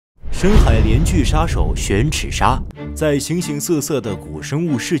深海链锯杀手旋齿鲨，在形形色色的古生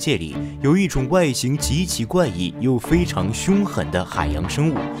物世界里，有一种外形极其怪异又非常凶狠的海洋生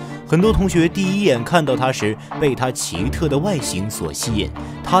物。很多同学第一眼看到它时，被它奇特的外形所吸引。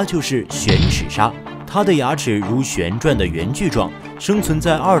它就是旋齿鲨，它的牙齿如旋转的圆锯状，生存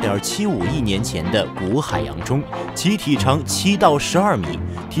在2.75亿年前的古海洋中，其体长7到12米，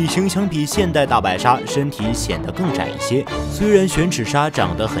体型相比现代大白鲨身体显得更窄一些。虽然旋齿鲨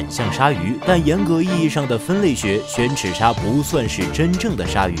长得很像鲨鱼，但严格意义上的分类学，旋齿鲨不算是真正的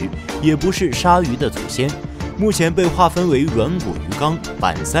鲨鱼，也不是鲨鱼的祖先。目前被划分为软骨鱼纲、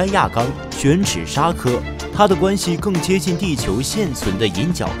板鳃亚纲、旋齿鲨科，它的关系更接近地球现存的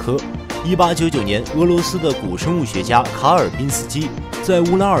银角科。1899年，俄罗斯的古生物学家卡尔宾斯基在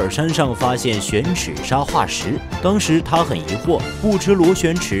乌拉尔山上发现旋齿鲨化石。当时他很疑惑，不知螺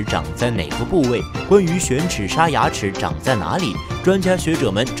旋齿长在哪个部位，关于旋齿鲨牙齿长在哪里，专家学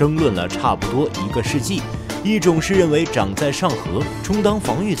者们争论了差不多1个世纪。一种是认为长在上颌，充当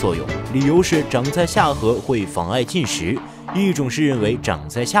防御作用，理由是长在下颌会妨碍进食；一种是认为长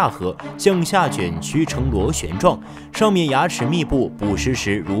在下颌，向下卷曲成螺旋状，上面牙齿密布，捕食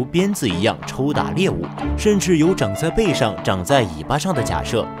时如鞭子一样抽打猎物，甚至有长在背上、长在尾巴上的假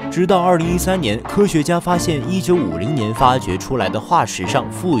设。直到2013年，科学家发现1950年发掘出来的化石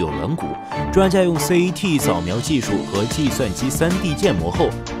上附有软骨，专家用 CAT 扫描技术和计算机3D 建模后，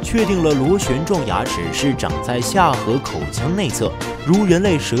确定了螺旋状牙齿是长在下颌口腔内侧，如人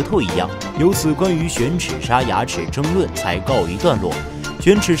类舌头一样。由此，关于旋齿鲨牙齿争论才告一段落。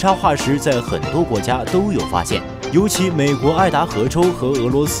旋齿鲨化石在很多国家都有发现，尤其美国爱达荷州和俄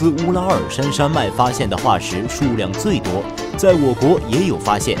罗斯乌拉尔山山脉发现的化石数量最多，在我国也有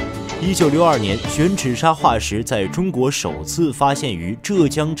发现。1962年，旋齿鲨化石在中国首次发现于浙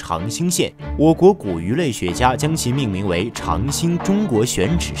江长兴县，我国古鱼类学家将其命名为长兴中国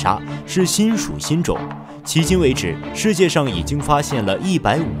旋齿鲨，是新属新种。迄今为止，世界上已经发现了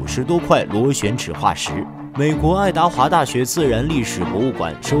150多块螺旋齿化石。美国爱达华大学自然历史博物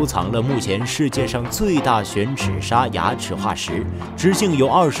馆收藏了目前世界上最大旋齿鲨牙齿化石，直径有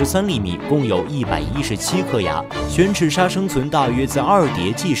23厘米，共有117颗牙。旋齿鲨生存大约在2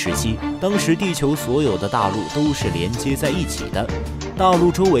叠纪时期，当时地球所有的大陆都是连接在一起的，大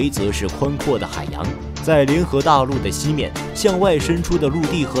陆周围则是宽阔的海洋。在联合大陆的西面，向外伸出的陆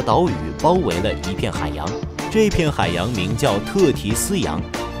地和岛屿包围了一片海洋，这片海洋名叫特提斯洋。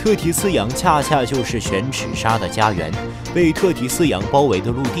特提斯洋恰恰就是旋齿鲨的家园。被特提斯洋包围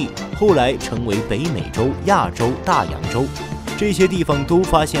的陆地，后来成为北美洲、亚洲、大洋洲，这些地方都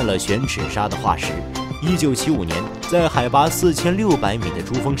发现了旋齿鲨的化石。1975年，在海拔4600米的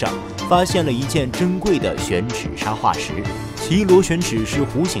珠峰上，发现了一件珍贵的旋齿鲨化石，其螺旋齿是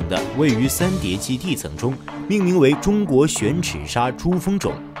弧形的，位于3叠纪地层中，命名为中国旋齿鲨珠峰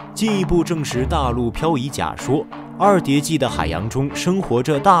种，进一步证实大陆漂移假说。2叠纪的海洋中生活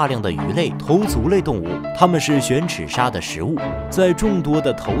着大量的鱼类、头足类动物，它们是旋齿鲨的食物。在众多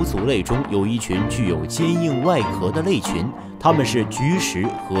的头足类中，有一群具有坚硬外壳的类群，它们是菊石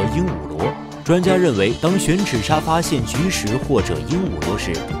和鹦鹉螺。专家认为，当旋齿鲨发现菊石或者鹦鹉螺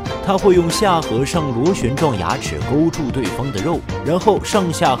时，它会用下颌上螺旋状牙齿勾住对方的肉，然后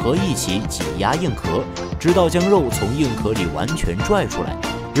上下颌一起挤压硬壳，直到将肉从硬壳里完全拽出来。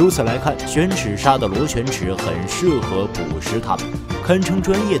由此来看，旋齿鲨的螺旋齿很适合捕食它们，堪称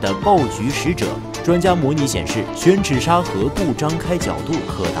专业的爆菊食者。专家模拟显示，旋齿鲨颌部张开角度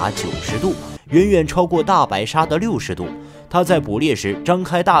可达90度，远远超过大白鲨的60度。它在捕猎时张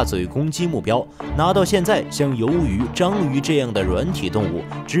开大嘴攻击目标，拿到现在像鱿鱼、章鱼这样的软体动物，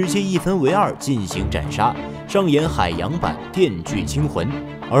直接1分为2进行斩杀，上演海洋版《电锯惊魂》。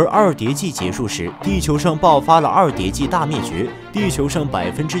而2叠纪结束时，地球上爆发了2叠纪大灭绝，地球上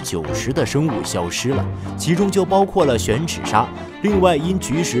90%的生物消失了，其中就包括了旋齿鲨。另外，因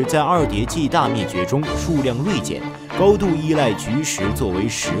菊石在2叠纪大灭绝中数量锐减，高度依赖菊石作为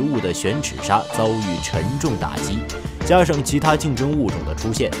食物的旋齿鲨遭遇沉重打击，加上其他竞争物种的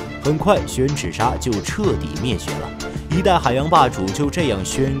出现，很快旋齿鲨就彻底灭绝了。一代海洋霸主就这样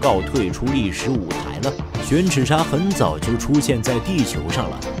宣告退出历史舞台了。旋齿鲨很早就出现在地球上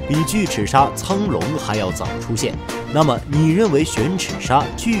了，比巨齿鲨、苍龙还要早出现。那么，你认为旋齿鲨、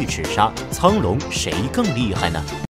巨齿鲨、苍龙谁更厉害呢？